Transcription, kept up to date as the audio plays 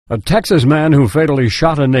A Texas man who fatally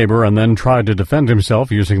shot a neighbor and then tried to defend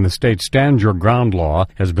himself using the state's Stand Your Ground law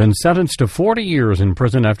has been sentenced to 40 years in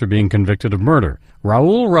prison after being convicted of murder.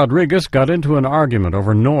 Raul Rodriguez got into an argument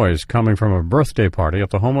over noise coming from a birthday party at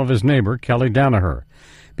the home of his neighbor, Kelly Danaher.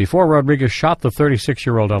 Before Rodriguez shot the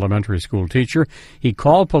 36-year-old elementary school teacher, he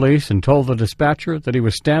called police and told the dispatcher that he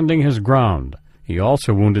was standing his ground. He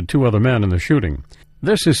also wounded 2 other men in the shooting.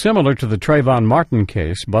 This is similar to the Trayvon Martin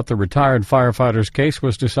case, but the retired firefighter's case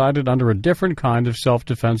was decided under a different kind of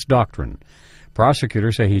self-defense doctrine.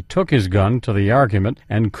 Prosecutors say he took his gun to the argument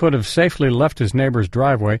and could have safely left his neighbor's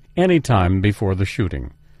driveway any time before the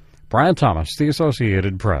shooting. Brian Thomas, The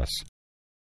Associated Press.